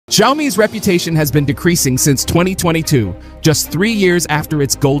Xiaomi's reputation has been decreasing since 2022, just 3 years after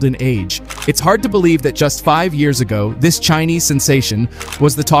its golden age. It's hard to believe that just 5 years ago, this Chinese sensation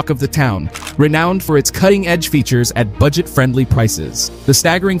was the talk of the town, renowned for its cutting-edge features at budget-friendly prices. The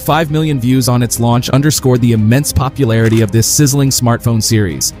staggering 5 million views on its launch underscored the immense popularity of this sizzling smartphone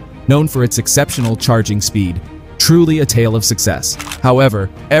series, known for its exceptional charging speed. Truly a tale of success. However,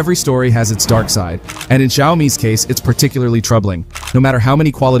 every story has its dark side, and in Xiaomi's case, it's particularly troubling. No matter how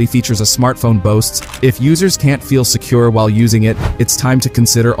many quality features a smartphone boasts, if users can't feel secure while using it, it's time to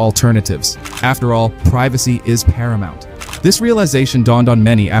consider alternatives. After all, privacy is paramount. This realization dawned on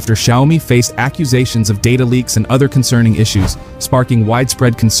many after Xiaomi faced accusations of data leaks and other concerning issues, sparking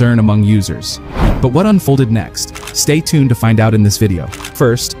widespread concern among users. But what unfolded next? Stay tuned to find out in this video.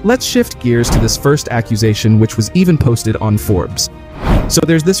 First, let's shift gears to this first accusation, which was even posted on Forbes. So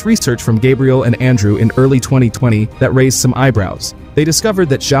there's this research from Gabriel and Andrew in early 2020 that raised some eyebrows. They discovered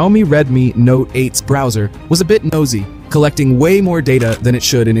that Xiaomi Redmi Note 8's browser was a bit nosy, collecting way more data than it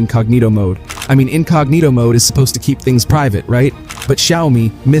should in incognito mode. I mean, incognito mode is supposed to keep things private, right? But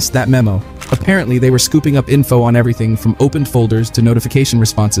Xiaomi missed that memo. Apparently, they were scooping up info on everything from opened folders to notification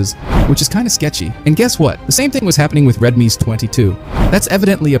responses, which is kinda sketchy. And guess what? The same thing was happening with Redmi's 22. That's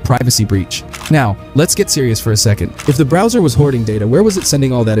evidently a privacy breach. Now, let's get serious for a second. If the browser was hoarding data, where was it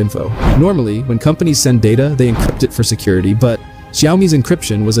sending all that info? Normally, when companies send data, they encrypt it for security, but Xiaomi's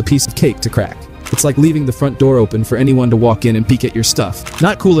encryption was a piece of cake to crack. It's like leaving the front door open for anyone to walk in and peek at your stuff.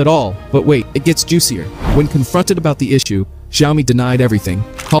 Not cool at all, but wait, it gets juicier. When confronted about the issue, Xiaomi denied everything,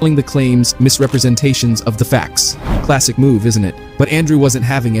 calling the claims misrepresentations of the facts. Classic move, isn't it? But Andrew wasn't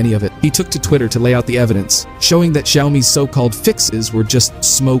having any of it. He took to Twitter to lay out the evidence, showing that Xiaomi's so-called fixes were just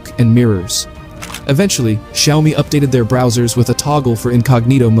smoke and mirrors. Eventually, Xiaomi updated their browsers with a toggle for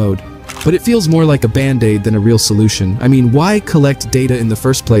incognito mode. But it feels more like a band-aid than a real solution. I mean, why collect data in the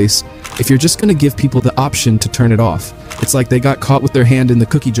first place if you're just gonna give people the option to turn it off? It's like they got caught with their hand in the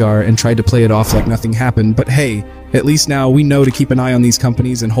cookie jar and tried to play it off like nothing happened, but hey, at least now we know to keep an eye on these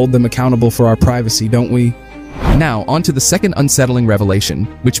companies and hold them accountable for our privacy, don't we? Now, on to the second unsettling revelation,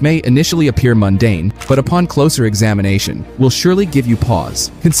 which may initially appear mundane, but upon closer examination, will surely give you pause.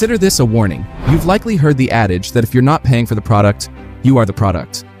 Consider this a warning. You've likely heard the adage that if you're not paying for the product, you are the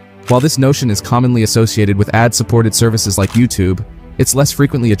product. While this notion is commonly associated with ad-supported services like YouTube, it's less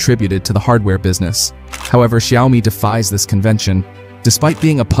frequently attributed to the hardware business. However, Xiaomi defies this convention. Despite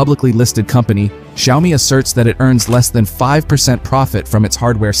being a publicly listed company, Xiaomi asserts that it earns less than 5% profit from its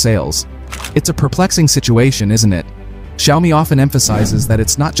hardware sales. It's a perplexing situation, isn't it? Xiaomi often emphasizes that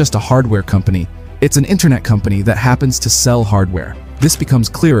it's not just a hardware company, it's an internet company that happens to sell hardware. This becomes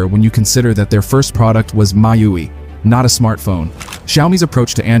clearer when you consider that their first product was MIUI, not a smartphone. Xiaomi's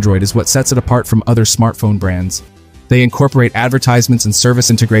approach to Android is what sets it apart from other smartphone brands. They incorporate advertisements and service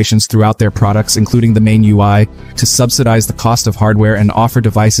integrations throughout their products, including the main UI, to subsidize the cost of hardware and offer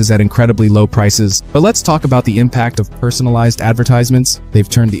devices at incredibly low prices. But let's talk about the impact of personalized advertisements. They've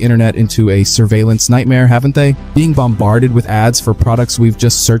turned the internet into a surveillance nightmare, haven't they? Being bombarded with ads for products we've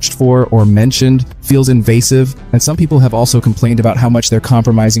just searched for or mentioned feels invasive, and some people have also complained about how much they're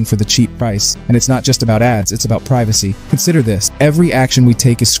compromising for the cheap price. And it's not just about ads, it's about privacy. Consider this: every action we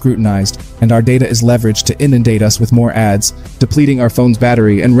take is scrutinized, and our data is leveraged to inundate us with more ads, depleting our phone's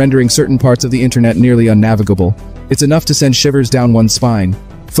battery and rendering certain parts of the internet nearly unnavigable. It's enough to send shivers down one's spine.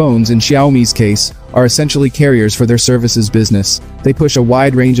 Phones, in Xiaomi's case, are essentially carriers for their services business. They push a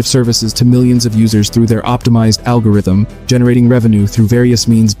wide range of services to millions of users through their optimized algorithm, generating revenue through various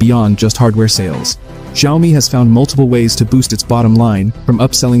means beyond just hardware sales. Xiaomi has found multiple ways to boost its bottom line, from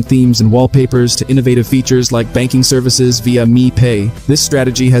upselling themes and wallpapers to innovative features like banking services via Mi Pay. This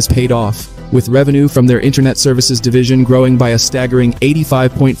strategy has paid off, with revenue from their internet services division growing by a staggering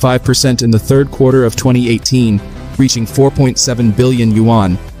 85.5% in the third quarter of 2018, reaching 4.7 billion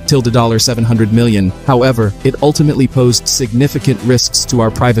yuan, tilde $700 million. However, it ultimately posed significant risks to our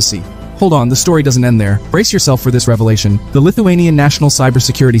privacy. Hold on, the story doesn't end there. Brace yourself for this revelation. The Lithuanian National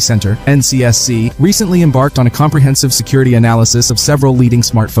Cybersecurity Center, NCSC, recently embarked on a comprehensive security analysis of several leading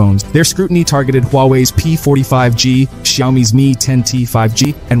smartphones. Their scrutiny targeted Huawei's P45G, Xiaomi's Mi 10T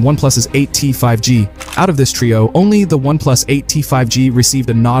 5G, and OnePlus's 8T 5G. Out of this trio, only the OnePlus 8T 5G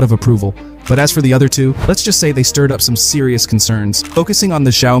received a nod of approval. But as for the other two, let's just say they stirred up some serious concerns. Focusing on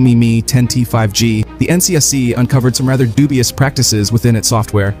the Xiaomi Mi 10T 5G, the NCSC uncovered some rather dubious practices within its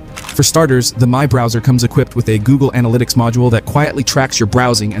software. For starters, the My browser comes equipped with a Google Analytics module that quietly tracks your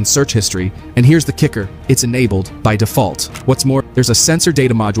browsing and search history, and here's the kicker: it's enabled by default. What's more, there's a sensor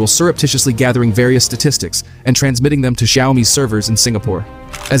data module surreptitiously gathering various statistics and transmitting them to Xiaomi's servers in Singapore.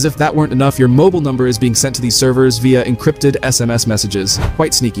 As if that weren't enough, your mobile number is being sent to these servers via encrypted SMS messages.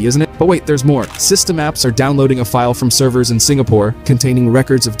 Quite sneaky, isn't it? But wait, there's more. System apps are downloading a file from servers in Singapore containing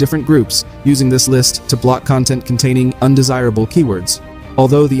records of different groups, using this list to block content containing undesirable keywords.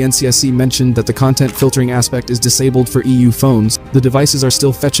 Although the NCSC mentioned that the content filtering aspect is disabled for EU phones, the devices are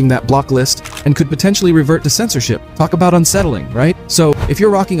still fetching that block list and could potentially revert to censorship. Talk about unsettling, right? So, if you're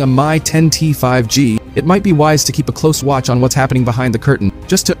rocking a Mi 10T 5G, it might be wise to keep a close watch on what's happening behind the curtain,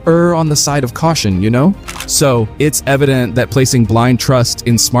 just to err on the side of caution, you know? So, it's evident that placing blind trust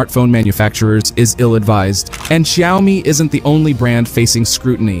in smartphone manufacturers is ill-advised, and Xiaomi isn't the only brand facing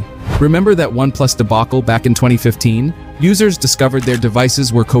scrutiny. Remember that OnePlus debacle back in 2015? Users discovered their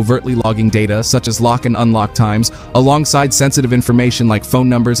devices were covertly logging data, such as lock and unlock times, alongside sensitive information like phone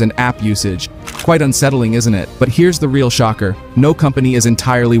numbers and app usage. Quite unsettling, isn't it? But here's the real shocker. No company is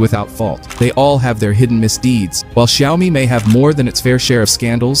entirely without fault. They all have their hidden misdeeds. While Xiaomi may have more than its fair share of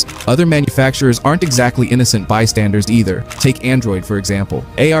scandals, other manufacturers aren't exactly innocent bystanders either. Take Android, for example.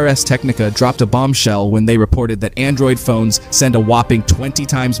 Ars Technica dropped a bombshell when they reported that Android phones send a whopping 20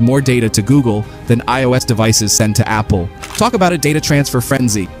 times more data to Google than iOS devices send to Apple. Talk about a data transfer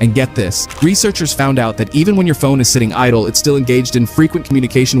frenzy. And get this, researchers found out that even when your phone is sitting idle, it's still engaged in frequent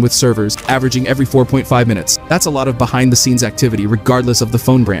communication with servers, averaging every 4.5 minutes. That's a lot of behind-the-scenes activity, regardless of the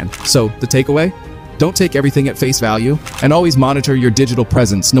phone brand. So, the takeaway? Don't take everything at face value, and always monitor your digital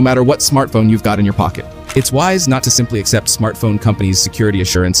presence, no matter what smartphone you've got in your pocket. It's wise not to simply accept smartphone companies' security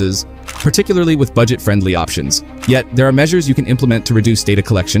assurances, particularly with budget-friendly options. Yet, there are measures you can implement to reduce data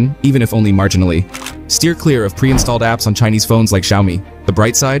collection, even if only marginally. Steer clear of pre-installed apps on Chinese phones like Xiaomi. The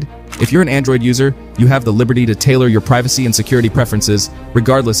bright side? If you're an Android user, you have the liberty to tailor your privacy and security preferences,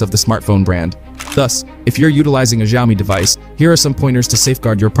 regardless of the smartphone brand. Thus, if you're utilizing a Xiaomi device, here are some pointers to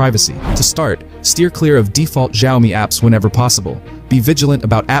safeguard your privacy. To start, steer clear of default Xiaomi apps whenever possible. Be vigilant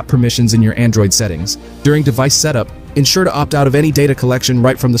about app permissions in your Android settings. During device setup, ensure to opt out of any data collection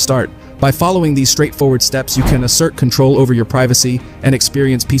right from the start. By following these straightforward steps, you can assert control over your privacy and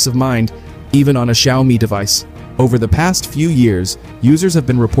experience peace of mind, even on a Xiaomi device. Over the past few years, users have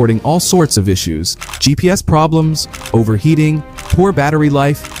been reporting all sorts of issues: GPS problems, overheating, poor battery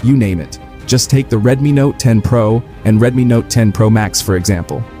life, you name it. Just take the Redmi Note 10 Pro and Redmi Note 10 Pro Max for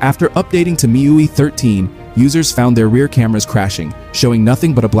example. After updating to MIUI 13, users found their rear cameras crashing, showing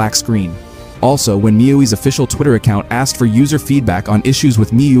nothing but a black screen. Also, when MIUI's official Twitter account asked for user feedback on issues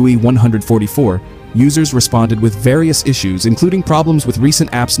with MIUI 144, users responded with various issues, including problems with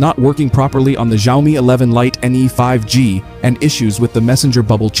recent apps not working properly on the Xiaomi 11 Lite NE 5G and issues with the Messenger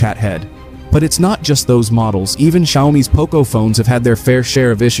bubble chat head. But it's not just those models. Even Xiaomi's Poco phones have had their fair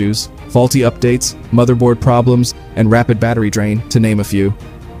share of issues: faulty updates, motherboard problems, and rapid battery drain, to name a few.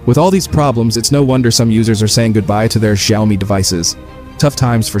 With all these problems, it's no wonder some users are saying goodbye to their Xiaomi devices. Tough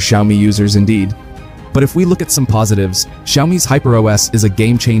times for Xiaomi users indeed. But if we look at some positives, Xiaomi's HyperOS is a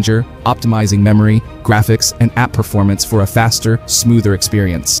game changer, optimizing memory, graphics, and app performance for a faster, smoother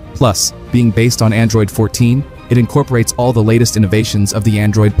experience. Plus, being based on Android 14, it incorporates all the latest innovations of the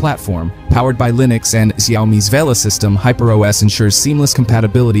Android platform. Powered by Linux and Xiaomi's Vela system, HyperOS ensures seamless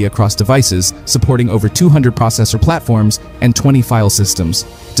compatibility across devices, supporting over 200 processor platforms and 20 file systems.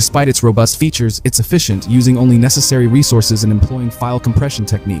 Despite its robust features, it's efficient, using only necessary resources and employing file compression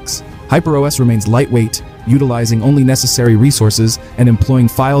techniques. HyperOS remains lightweight, utilizing only necessary resources and employing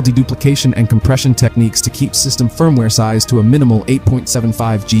file deduplication and compression techniques to keep system firmware size to a minimal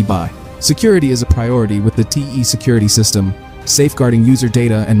 8.75 GB. Security is a priority with the TE security system, safeguarding user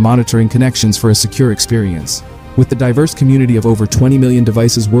data and monitoring connections for a secure experience. With the diverse community of over 20 million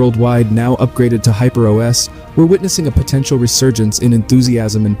devices worldwide now upgraded to HyperOS, we're witnessing a potential resurgence in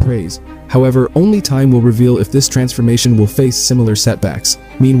enthusiasm and praise. However, only time will reveal if this transformation will face similar setbacks.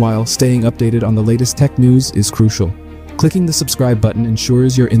 Meanwhile, staying updated on the latest tech news is crucial. Clicking the subscribe button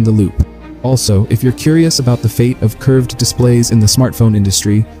ensures you're in the loop. Also, if you're curious about the fate of curved displays in the smartphone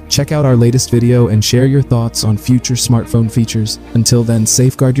industry, check out our latest video and share your thoughts on future smartphone features. Until then,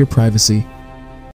 safeguard your privacy,